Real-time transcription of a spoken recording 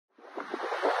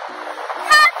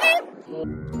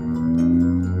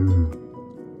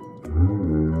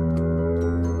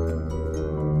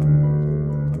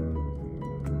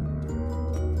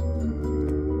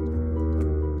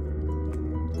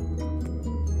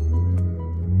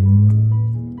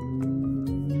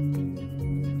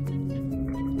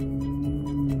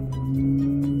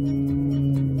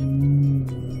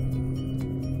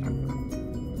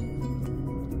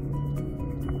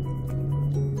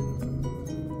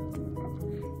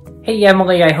Hey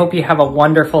Emily, I hope you have a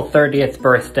wonderful 30th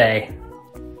birthday.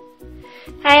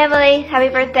 Hi Emily, happy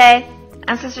birthday.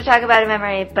 I'm supposed to talk about a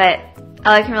memory, but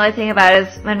all I can really think about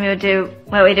is when we would do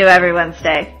what we do every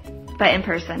Wednesday, but in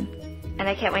person. And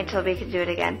I can't wait till we can do it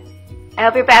again. I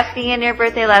hope you're basking in your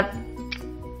birthday love.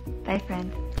 Bye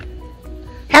friend.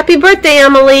 Happy birthday,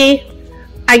 Emily.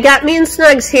 I got me and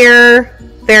Snugs here.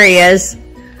 There he is.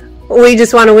 We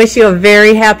just want to wish you a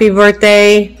very happy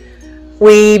birthday.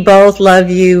 We both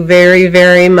love you very,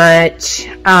 very much.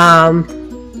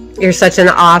 You're such an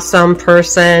awesome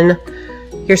person.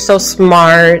 You're so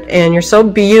smart and you're so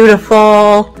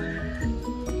beautiful.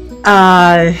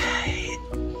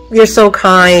 You're so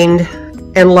kind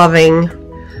and loving.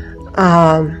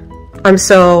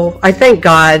 I thank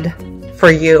God for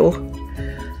you.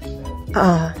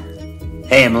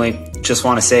 Hey Emily, just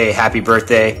want to say happy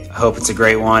birthday. I hope it's a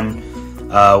great one.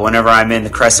 Whenever I'm in the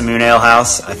Crescent Moon Ale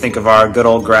House, I think of our good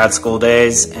old grad school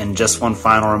days, and just one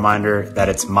final reminder that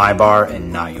it's my bar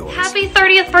and not yours. Happy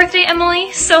 30th birthday,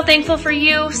 Emily. So thankful for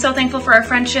you, so thankful for our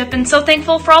friendship, and so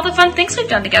thankful for all the fun things we've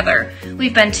done together.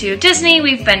 We've been to Disney,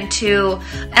 we've been to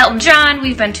Elton John,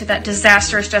 we've been to that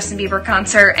disastrous Justin Bieber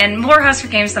concert, and more Husker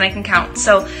games than I can count.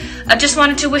 So I just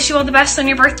wanted to wish you all the best on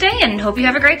your birthday, and hope you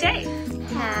have a great day.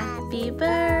 Happy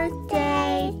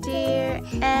birthday, dear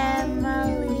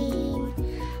Emily.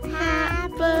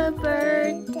 Happy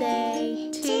birthday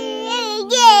to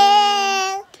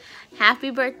you. Happy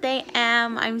birthday,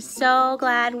 Em. I'm so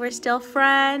glad we're still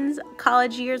friends.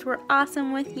 College years were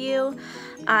awesome with you.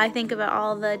 I think about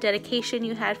all the dedication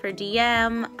you had for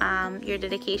DM, your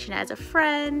dedication as a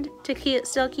friend to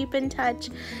still keep in touch,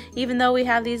 even though we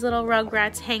have these little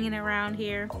rugrats hanging around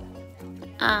here.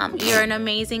 You're an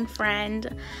amazing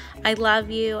friend. I love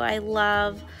you. I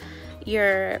love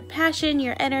your passion,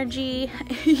 your energy,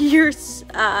 your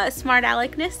smart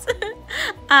aleckness.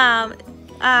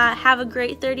 Have a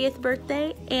great 30th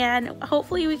birthday, and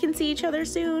hopefully we can see each other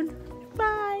soon.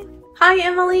 Bye. Hi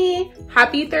Emily,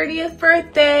 happy 30th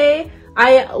birthday.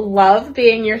 I love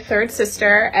being your third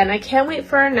sister, and I can't wait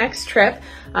for our next trip.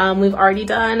 We've already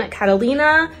done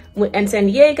Catalina and San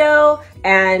Diego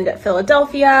and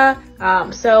Philadelphia,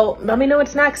 so let me know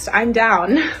what's next. I'm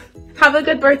down. Have a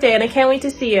good birthday, and I can't wait to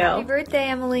see you. Happy birthday,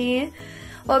 Emily.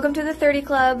 Welcome to the 30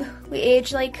 Club. We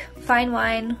age like fine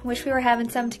wine. Wish we were having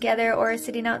some together or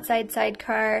sitting outside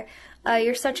sidecar.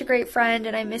 You're such a great friend,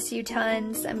 and I miss you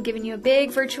tons. I'm giving you a big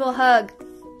virtual hug.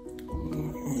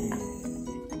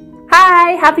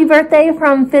 Hi, happy birthday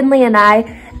from Finley and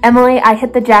I. Emily, I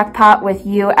hit the jackpot with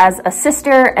you as a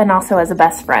sister and also as a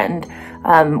best friend.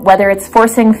 Whether it's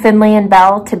forcing Finley and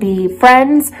Belle to be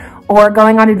friends or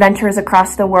going on adventures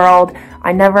across the world,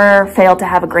 I never fail to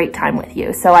have a great time with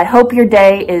you. So I hope your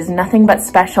day is nothing but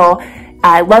special.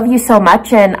 I love you so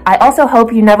much, and I also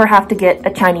hope you never have to get a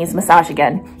Chinese massage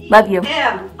again. Love you.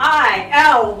 Emily.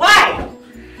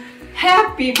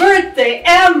 Happy birthday,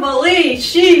 Emily.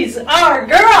 She's our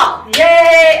girl.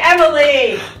 Yay,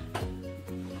 Emily.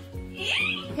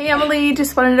 Hey Emily,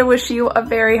 just wanted to wish you a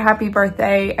very happy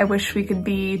birthday. I wish we could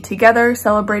be together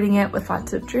celebrating it with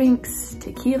lots of drinks,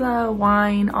 tequila,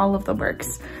 wine, all of the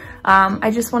works. I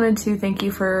just wanted to thank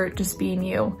you for just being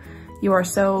you. You are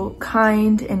so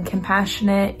kind and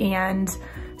compassionate and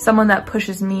someone that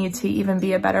pushes me to even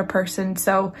be a better person.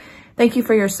 So thank you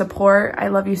for your support. I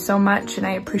love you so much and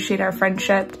I appreciate our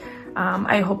friendship.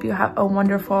 I hope you have a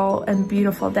wonderful and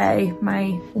beautiful day,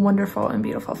 my wonderful and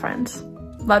beautiful friends.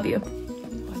 Love you.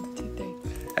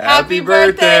 Happy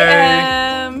birthday,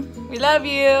 Em. We love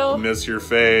you. Miss your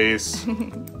face.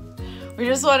 We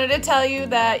just wanted to tell you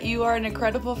that you are an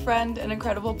incredible friend, an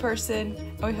incredible person,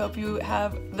 and we hope you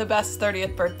have the best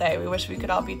 30th birthday. We wish we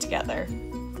could all be together.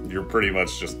 You're pretty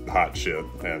much just hot shit,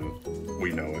 and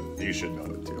we know it. You should know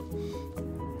it too.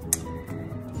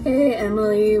 Hey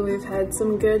Emily, we've had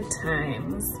some good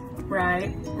times.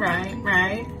 Right.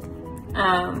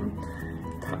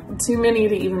 Too many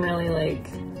to even really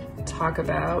talk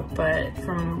about, but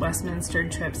from Westminster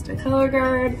trips to Color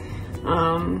Guard,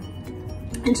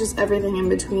 and just everything in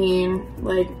between,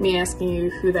 like me asking you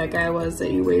who that guy was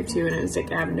that you waved to and it was Dick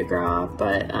Gavin DeGraw.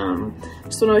 But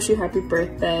just want to wish you happy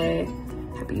birthday,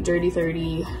 happy dirty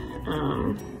 30,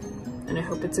 and I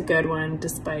hope it's a good one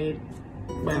despite,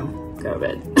 well,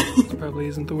 COVID. It probably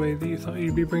isn't the way that you thought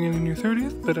you'd be bringing in your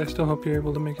 30th, but I still hope you're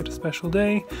able to make it a special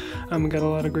day. We got a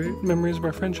lot of great memories of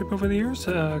our friendship over the years.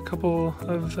 A couple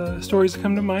of stories that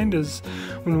come to mind is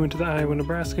when we went to the Iowa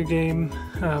Nebraska game.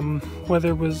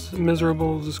 Weather was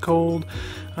miserable, it was cold.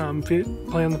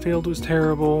 Play on the field was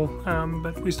terrible,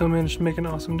 but we still managed to make an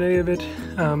awesome day of it.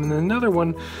 And then another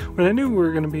one, when I knew we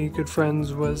were going to be good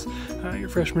friends, was your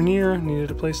freshman year.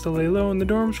 Needed a place to lay low in the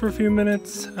dorms for a few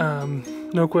minutes.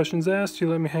 No questions asked, you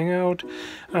let me hang out.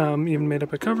 Even made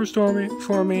up a cover story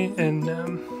for me, and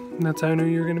that's how I knew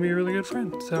you were going to be a really good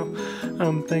friend. So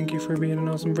thank you for being an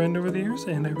awesome friend over the years,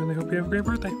 and I really hope you have a great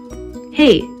birthday.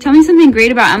 Hey, tell me something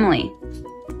great about Emily.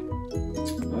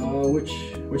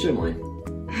 Which Emily?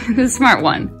 The smart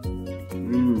one.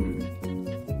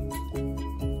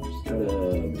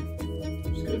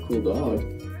 Just got a cool dog.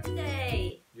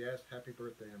 Birthday! Yes, happy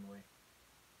birthday, Emily.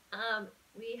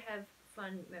 We have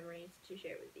fun memories to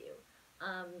share with you.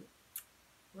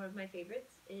 One of my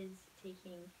favorites is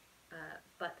taking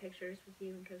butt pictures with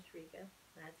you in Costa Rica.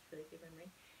 That's a really good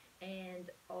memory. And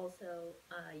also,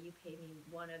 you paid me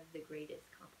one of the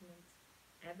greatest compliments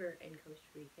ever in Costa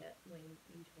Rica when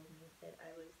you told me that I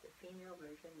was the female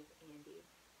version of Andy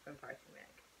from Parks and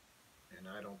Rec. And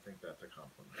I don't think that's a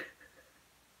compliment.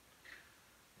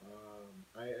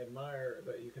 I admire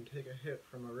that you can take a hit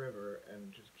from a river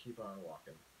and just keep on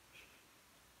walking.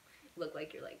 Looked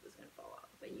like your leg was going to fall off,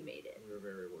 but you made it. We were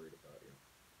very worried about you.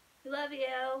 We love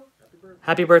you. Happy birthday.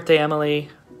 Happy birthday, Emily.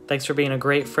 Thanks for being a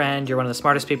great friend. You're one of the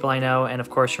smartest people I know, and of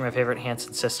course, you're my favorite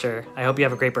Hanson sister. I hope you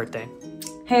have a great birthday.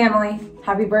 Hey Emily,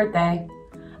 happy birthday.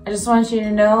 I just want you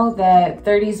to know that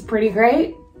 30 is pretty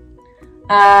great.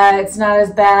 It's not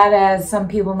as bad as some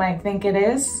people might think it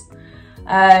is,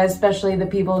 especially the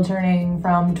people turning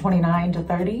from 29 to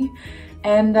 30.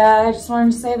 And I just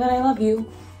wanted to say that I love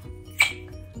you.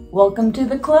 Welcome to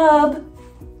the club.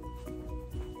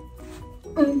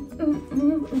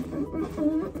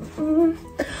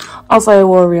 Also, I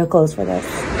wore real clothes for this.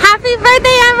 Happy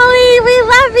birthday, Emily! We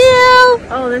love you!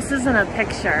 Oh, this isn't a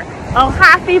picture. Oh,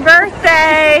 happy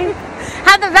birthday!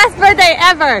 Have the best birthday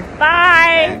ever!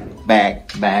 Bye!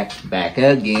 Back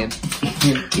again.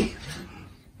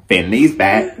 Finley's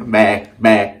back,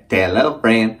 tell a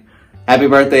friend. Happy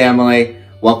birthday, Emily.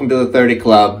 Welcome to the 30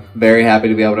 Club. Very happy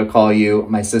to be able to call you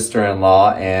my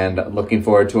sister-in-law and looking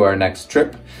forward to our next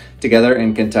trip together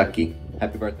in Kentucky.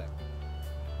 Happy birthday.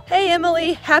 Hey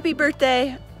Emily, happy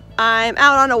birthday. I'm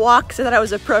out on a walk so that I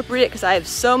was appropriate because I have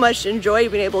so much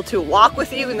enjoyed being able to walk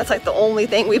with you, and that's like the only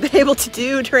thing we've been able to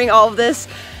do during all of this.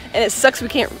 And it sucks we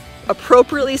can't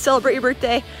appropriately celebrate your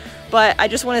birthday, but I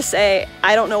just want to say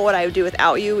I don't know what I would do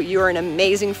without you. You are an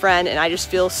amazing friend, and I just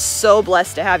feel so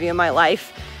blessed to have you in my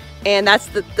life. And that's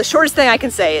the shortest thing I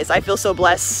can say is I feel so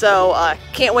blessed. So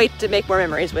can't wait to make more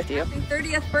memories with you. Happy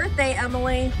 30th birthday,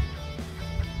 Emily.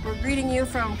 We're greeting you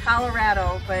from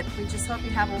Colorado, but we just hope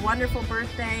you have a wonderful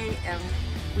birthday, and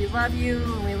we love you,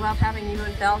 and we love having you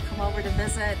and Belle come over to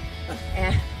visit.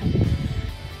 And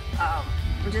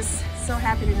we're just so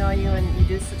happy to know you, and you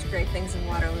do such great things in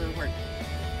Waterloo. We're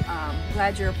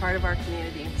glad you're a part of our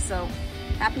community. So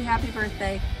happy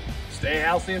birthday. Stay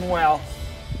healthy and well.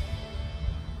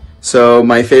 So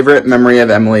my favorite memory of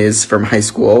Emily is from high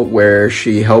school, where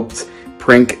she helped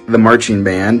prank the marching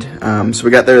band. So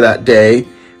we got there that day.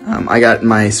 I got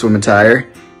my swim attire,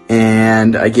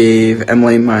 and I gave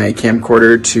Emily my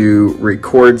camcorder to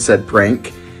record said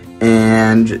prank,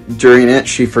 and during it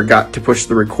she forgot to push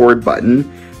the record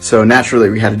button, so naturally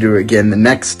we had to do it again the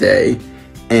next day,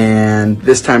 and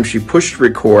this time she pushed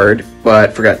record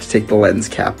but forgot to take the lens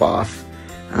cap off.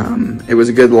 It was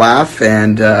a good laugh,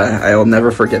 and I'll never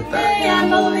forget that. Hey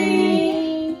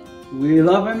Emily! We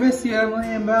love and miss you, Emily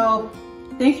and Belle.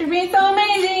 Thanks for being so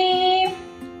amazing!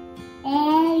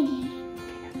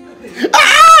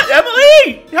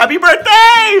 Emily! Happy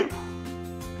birthday!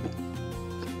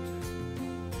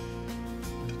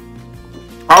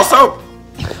 Also,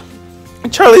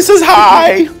 Charlie says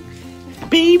hi.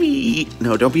 Baby.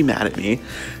 No, don't be mad at me.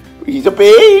 He's a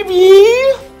baby.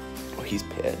 Oh, he's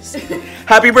pissed.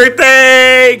 Happy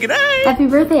birthday! Good night! Happy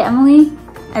birthday, Emily.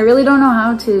 I really don't know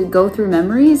how to go through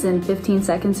memories in 15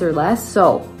 seconds or less,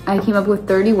 so I came up with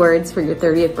 30 words for your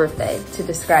 30th birthday to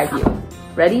describe you.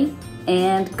 Ready?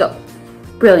 And go.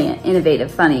 Brilliant,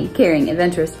 innovative, funny, caring,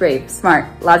 adventurous, brave, smart,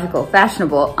 logical,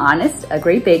 fashionable, honest, a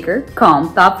great baker,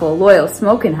 calm, thoughtful, loyal,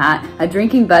 smoking hot, a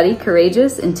drinking buddy,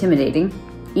 courageous, intimidating,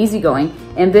 easygoing,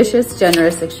 ambitious,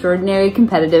 generous, extraordinary,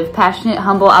 competitive, passionate,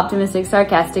 humble, optimistic,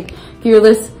 sarcastic,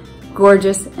 fearless,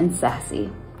 gorgeous, and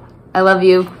sassy. I love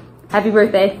you. Happy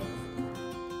birthday.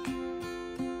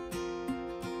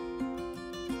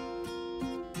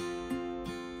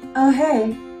 Oh,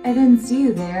 hey, I didn't see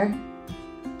you there.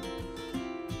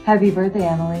 Happy birthday,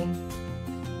 Emily.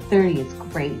 30 is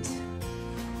great.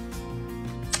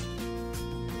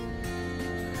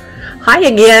 Hi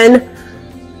again.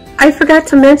 I forgot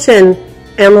to mention,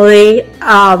 Emily,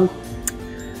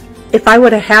 if I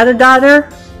would have had a daughter,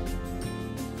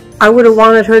 I would have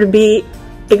wanted her to be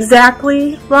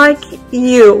exactly like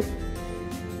you.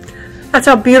 That's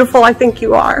how beautiful I think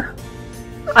you are.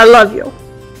 I love you.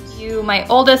 You, my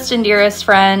oldest and dearest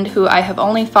friend, who I have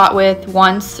only fought with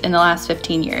once in the last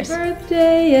 15 years.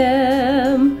 Birthday,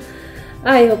 Em.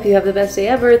 I hope you have the best day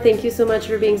ever. Thank you so much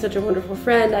for being such a wonderful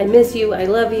friend. I miss you. I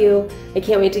love you. I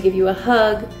can't wait to give you a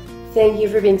hug. Thank you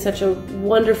for being such a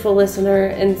wonderful listener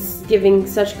and giving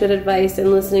such good advice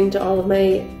and listening to all of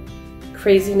my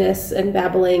craziness and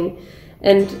babbling,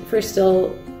 and for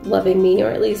still loving me, or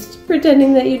at least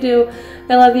pretending that you do.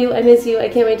 I love you. I miss you. I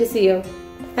can't wait to see you.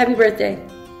 Happy birthday.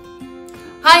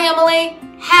 Hi, Emily.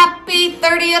 Happy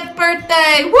 30th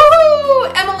birthday.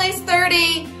 Woohoo! Emily's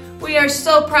 30. We are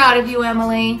so proud of you,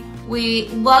 Emily. We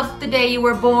loved the day you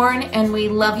were born, and we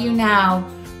love you now.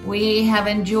 We have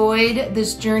enjoyed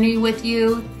this journey with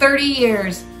you. 30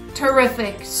 years.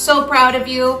 Terrific. So proud of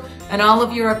you and all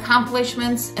of your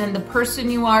accomplishments and the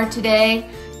person you are today.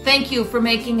 Thank you for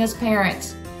making us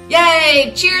parents.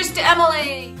 Yay! Cheers to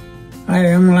Emily! Hi,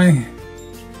 Emily.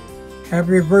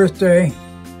 Happy birthday.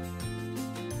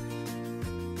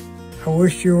 I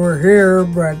wish you were here,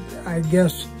 but I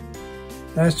guess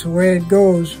that's the way it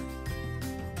goes.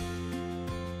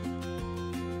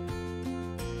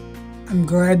 I'm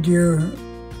glad you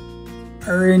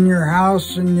are in your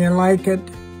house and you like it.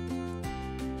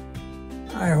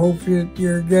 I hope that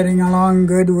you're getting along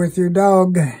good with your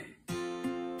dog.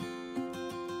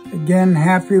 Again,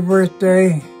 happy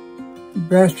birthday.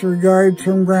 Best regards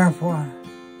from Grandpa.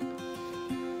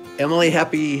 Emily,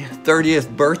 happy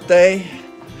 30th birthday.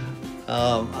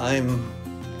 I'm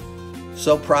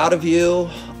so proud of you,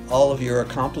 all of your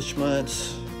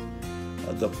accomplishments,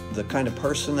 the kind of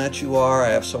person that you are. I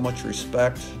have so much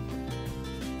respect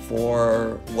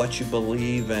for what you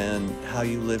believe and how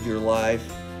you live your life.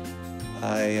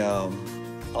 I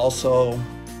also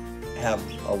have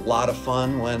a lot of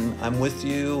fun when I'm with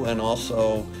you, and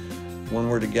also when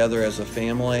we're together as a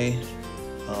family.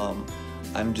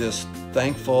 I'm just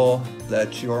thankful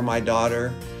that you're my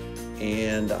daughter,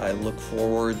 and I look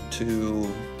forward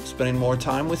to spending more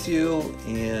time with you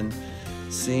and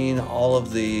seeing all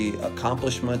of the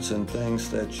accomplishments and things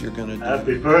that you're going to do.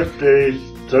 Happy birthday,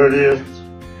 30th,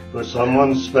 for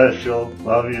someone special.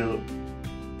 Love you.